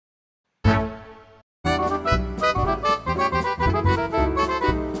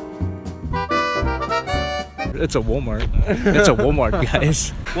It's a Walmart. It's a Walmart,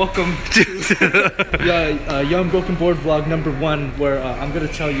 guys. Welcome to Young Broken Board vlog number 1, where I'm gonna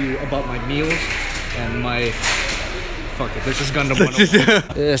tell you about my meals and my... Fuck it, this is Gundam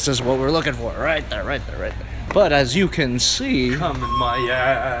 101. This is what we're looking for, right there, right there, right there. But as you can see... Come in my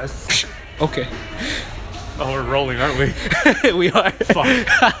ass. Okay. Oh, we're rolling, aren't we? We are. Fuck.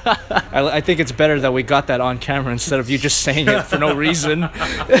 I think it's better that we got that on camera instead of you just saying it for no reason.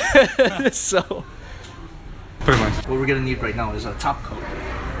 So... Pretty much. What we're gonna need right now is a top coat.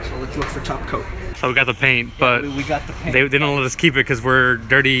 So let's look for top coat. So we got the paint, but we got the paint. They don't let us keep it because we're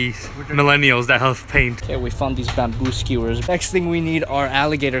dirty millennials that have paint. Okay, we found these bamboo skewers. Next thing we need are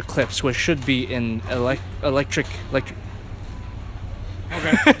alligator clips, which should be in electric. Okay.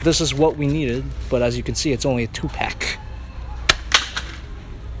 This is what we needed, but as you can see, it's only a 2-pack.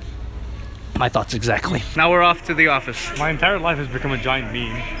 My thoughts exactly. Now we're off to the office. My entire life has become a giant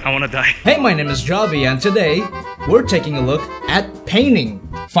meme. I wanna die. Hey, my name is Jobby, and today we're taking a look at painting.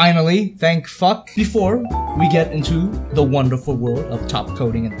 Finally, thank fuck. Before we get into the wonderful world of top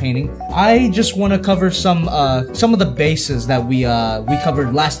coating and painting, I just want to cover some of the bases that we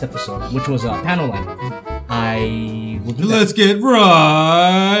covered last episode, which was panel lining. Let's get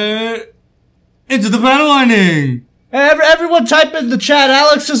right into the panel lining. Everyone type in the chat,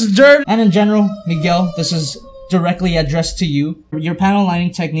 Alex is dirt. And in general, Miguel, this is directly addressed to you. Your panel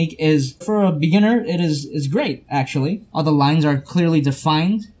lining technique is, for a beginner, it is great, actually. All the lines are clearly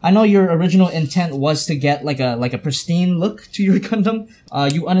defined. I know your original intent was to get like a pristine look to your Gundam.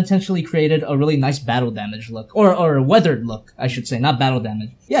 You unintentionally created a really nice battle damage look. Or a weathered look, I should say, not battle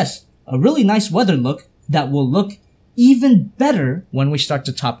damage. Yes, a really nice weathered look that will look even better when we start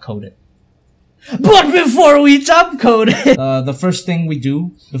to top coat it. But before we top coat it, the first thing we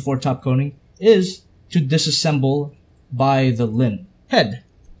do before top coating is to disassemble by the limb. Head.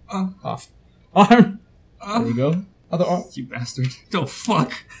 Off. Arm. There you go. Other arm. You bastard. Oh,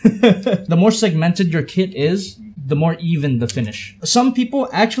 fuck. The more segmented your kit is, the more even the finish. Some people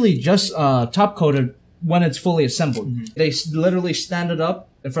actually just top coat it when it's fully assembled. Mm-hmm. They literally stand it up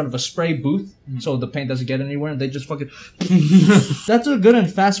in front of a spray booth, so the paint doesn't get anywhere, and they just fucking... That's a good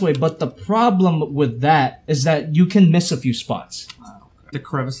and fast way, but the problem with that is that you can miss a few spots. The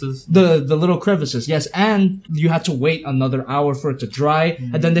crevices? The little crevices, yes, and you have to wait another hour for it to dry,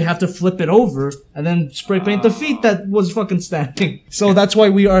 and then they have to flip it over, and then spray paint the feet that was fucking standing. So that's why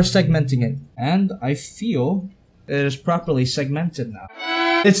we are segmenting it. And I feel it is properly segmented now.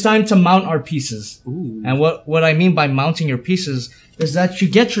 It's time to mount our pieces. Ooh. And what I mean by mounting your pieces is that you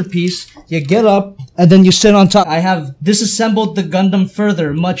get your piece, you get up, and then you sit on top. I have disassembled the Gundam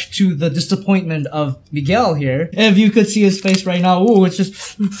further, much to the disappointment of Miguel here. If you could see his face right now, ooh, it's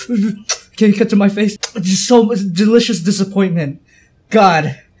just... Can you cut to my face? It's just so much delicious disappointment.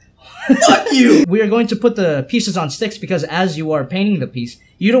 God. Fuck you! We are going to put the pieces on sticks because as you are painting the piece,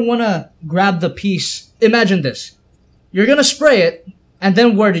 you don't want to grab the piece. Imagine this. You're gonna spray it, and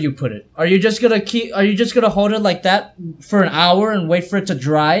then where do you put it? Are you just gonna hold it like that for an hour and wait for it to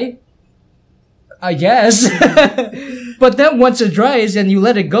dry? I guess. But then once it dries and you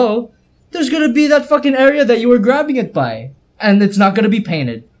let it go, there's gonna be that fucking area that you were grabbing it by. And it's not gonna be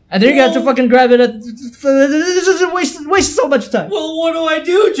painted. And then you got to fucking grab it at... This is waste so much time. Well, what do I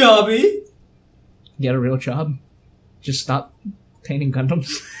do, Jobby? Get a real job. Just stop painting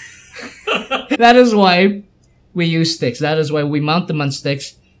Gundams. That is why we use sticks. That is why we mount them on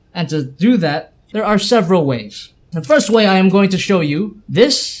sticks. And to do that, there are several ways. The first way I am going to show you,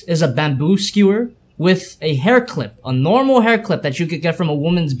 this is a bamboo skewer with a hair clip, a normal hair clip that you could get from a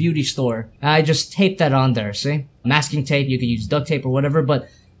woman's beauty store. I just taped that on there, see? Masking tape, you could use duct tape or whatever, but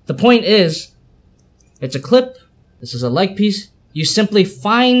the point is, it's a clip, this is a leg piece, you simply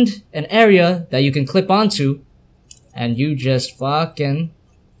find an area that you can clip onto, and you just fucking,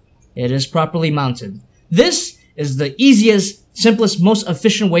 it is properly mounted. This is the easiest, simplest, most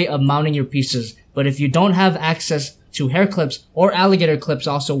efficient way of mounting your pieces. But if you don't have access to hair clips, or alligator clips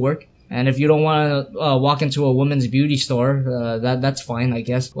also work, and if you don't want to walk into a woman's beauty store, that's fine, I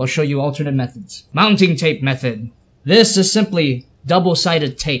guess. I'll show you alternate methods. Mounting tape method. This is simply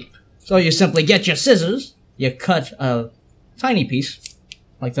double-sided tape. So you simply get your scissors, you cut a tiny piece,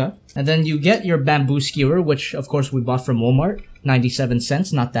 like that, and then you get your bamboo skewer, which of course we bought from Walmart, 97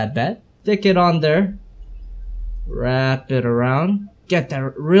 cents, not that bad. Stick it on there, wrap it around, get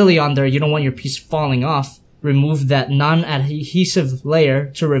that really on there, you don't want your piece falling off. Remove that non-adhesive layer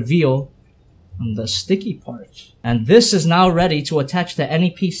to reveal the sticky part. And this is now ready to attach to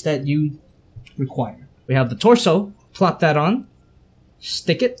any piece that you require. We have the torso, plop that on,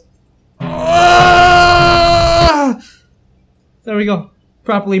 stick it. Oh! There we go.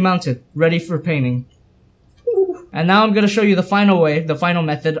 Properly mounted. Ready for painting. And now I'm gonna show you the final way, the final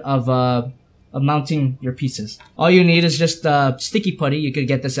method of mounting your pieces. All you need is just sticky putty. You could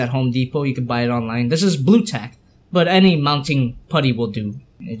get this at Home Depot. You could buy it online. This is blue tack, but any mounting putty will do.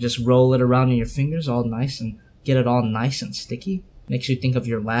 You just roll it around in your fingers all nice and get it all nice and sticky. Makes you think of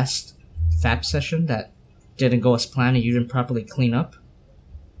your last fab session that didn't go as planned and you didn't properly clean up.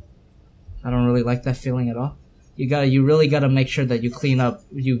 I don't really like that feeling at all. You really gotta make sure that you clean up.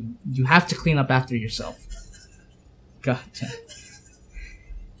 You have to clean up after yourself. God damn.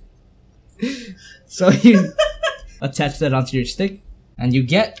 So you attach that onto your stick, and you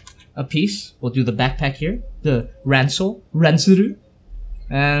get a piece. We'll do the backpack here, the ransuru,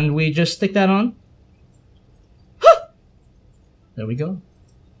 and we just stick that on. There we go.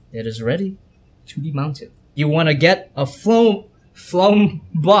 It is ready to be mounted. You want to get a flown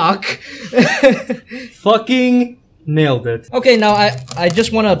block. Fucking nailed it. Okay, now I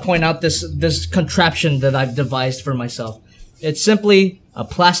just want to point out this contraption that I've devised for myself. It's simply a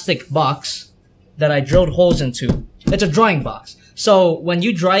plastic box that I drilled holes into. It's a drying box. So when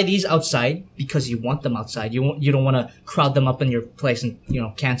you dry these outside, because you want them outside, you don't want to crowd them up in your place and, you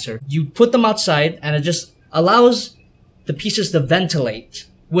know, cancer. You put them outside and it just allows the pieces to ventilate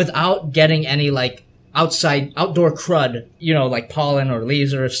without getting any like outdoor crud, you know, like pollen or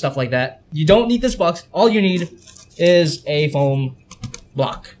leaves or stuff like that. You don't need this box. All you need is a foam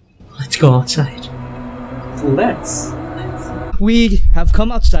block. Let's go outside. Let's. We have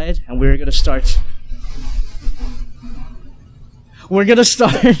come outside and we're gonna start. We're gonna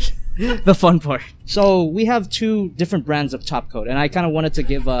start the fun part. So we have two different brands of top coat, and I kind of wanted to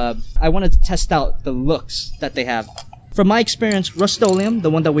give I wanted to test out the looks that they have. From my experience, Rust-Oleum, the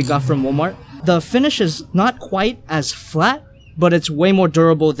one that we got from Walmart, the finish is not quite as flat, but it's way more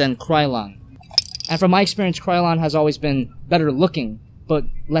durable than Krylon. And from my experience, Krylon has always been better looking, but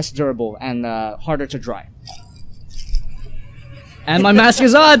less durable and harder to dry. And my mask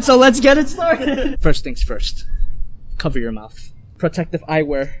is on, so let's get it started. First things first, cover your mouth. Protective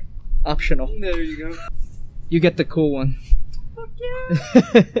eyewear, optional. There you go. You get the cool one. Fuck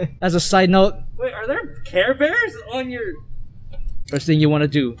yeah. As a side note, Wait, are there Care Bears on your... first thing you want to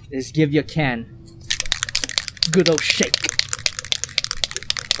do is give your can good old shake.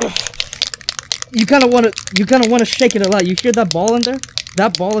 You kind of want to shake it a lot. You hear that ball in there?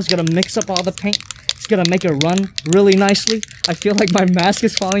 That ball is gonna mix up all the paint. It's gonna make it run really nicely. I feel like my mask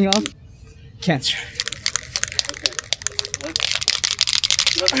is falling off. Cancer.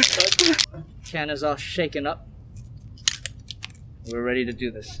 Can is all shaken up. We're ready to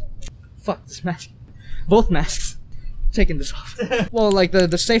do this. Fuck this mask. Both masks. Taking this off. Well, like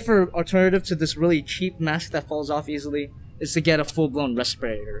the safer alternative to this really cheap mask that falls off easily is to get a full-blown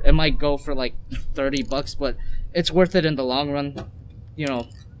respirator. It might go for like $30, but it's worth it in the long run. You know.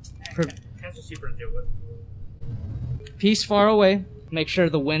 Cancer's cheaper to deal with. Piece far away. Make sure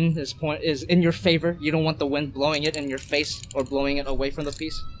the wind is in your favor. You don't want the wind blowing it in your face or blowing it away from the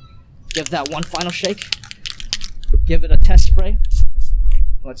piece. Give that one final shake. Give it a test spray.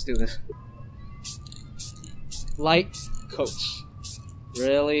 Let's do this. Light coats.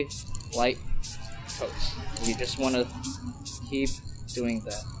 Really light coats. You just want to keep doing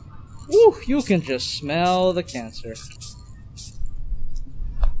that. Woo! You can just smell the cancer.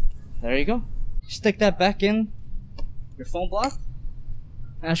 There you go. Stick that back in your foam block.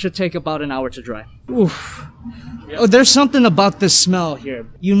 That should take about an hour to dry. Oof. Yep. Oh, there's something about this smell here.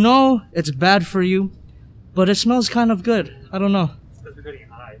 You know it's bad for you, but it smells kind of good. I don't know. It's because we're getting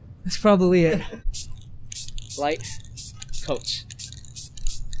high. That's probably it. Light coats.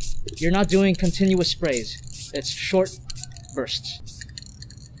 You're not doing continuous sprays. It's short bursts.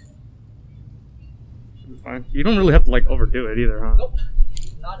 Fine. You don't really have to like overdo it either, huh? Nope.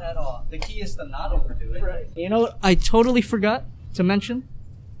 Not at all. The key is to not overdo it. Right. You know what I totally forgot to mention?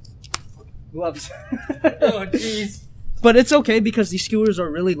 Gloves. Oh jeez. But it's okay because these skewers are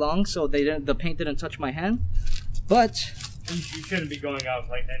really long, so the paint didn't touch my hand. But You shouldn't be going out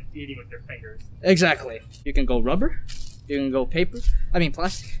like and eating with your fingers. exactly. You can go rubber, you can go paper,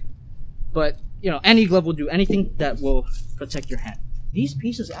 plastic. But, you know, any glove will do, anything that will protect your hand. These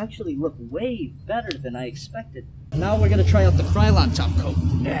pieces actually look way better than I expected. Now we're gonna try out the Krylon top coat.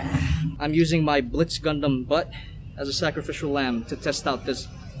 Yeah. I'm using my Blitz Gundam butt as a sacrificial lamb to test out this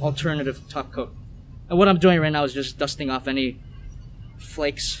alternative top coat. And what I'm doing right now is just dusting off any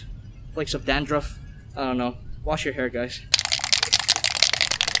flakes of dandruff. I don't know. Wash your hair, guys.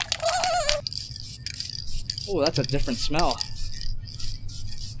 Oh, that's a different smell.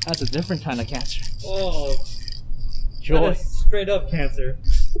 That's a different kind of cancer. Oh. Joy. That is straight up cancer.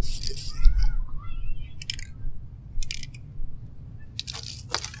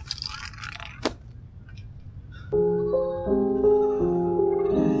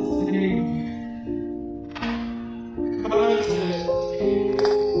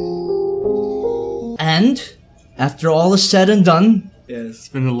 And after all is said and done, It's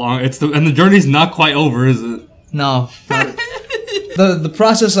been a long. And the journey's not quite over, is it? no, the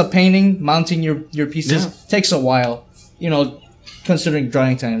process of painting, mounting your pieces takes a while. You know, considering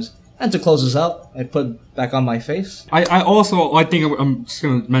drying times. And to close this out, I put back on my face. I think I'm just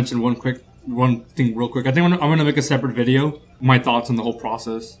gonna mention one thing real quick. I think I'm gonna make a separate video, my thoughts on the whole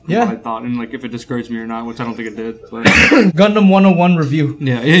process. Yeah. What I thought, and like if it discouraged me or not, which I don't think it did. But Gundam 101 review.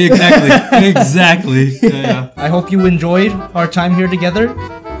 yeah, exactly. Exactly. Yeah. I hope you enjoyed our time here together,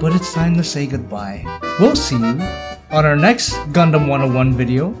 but it's time to say goodbye. We'll see you on our next Gundam 101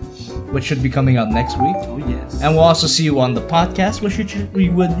 video, which should be coming out next week. Oh yes. And we'll also see you on the podcast, which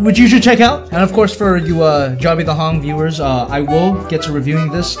you should check out. And of course, for you JobbytheHong viewers, I will get to reviewing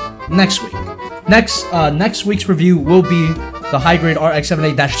this next week. Next week's review will be the high grade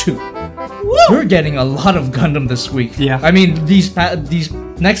RX-78-2. We're getting a lot of Gundam this week. Yeah. I mean, these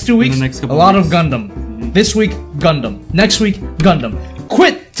next 2 weeks, next a couple lot weeks. of Gundam. This week, Gundam. Next week, Gundam.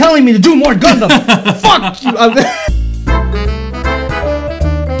 Quit telling me to do more Gundam. Fuck you.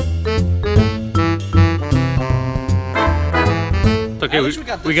 Okay,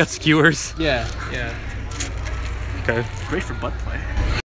 we got skewers. Yeah. Okay. Great for butt play.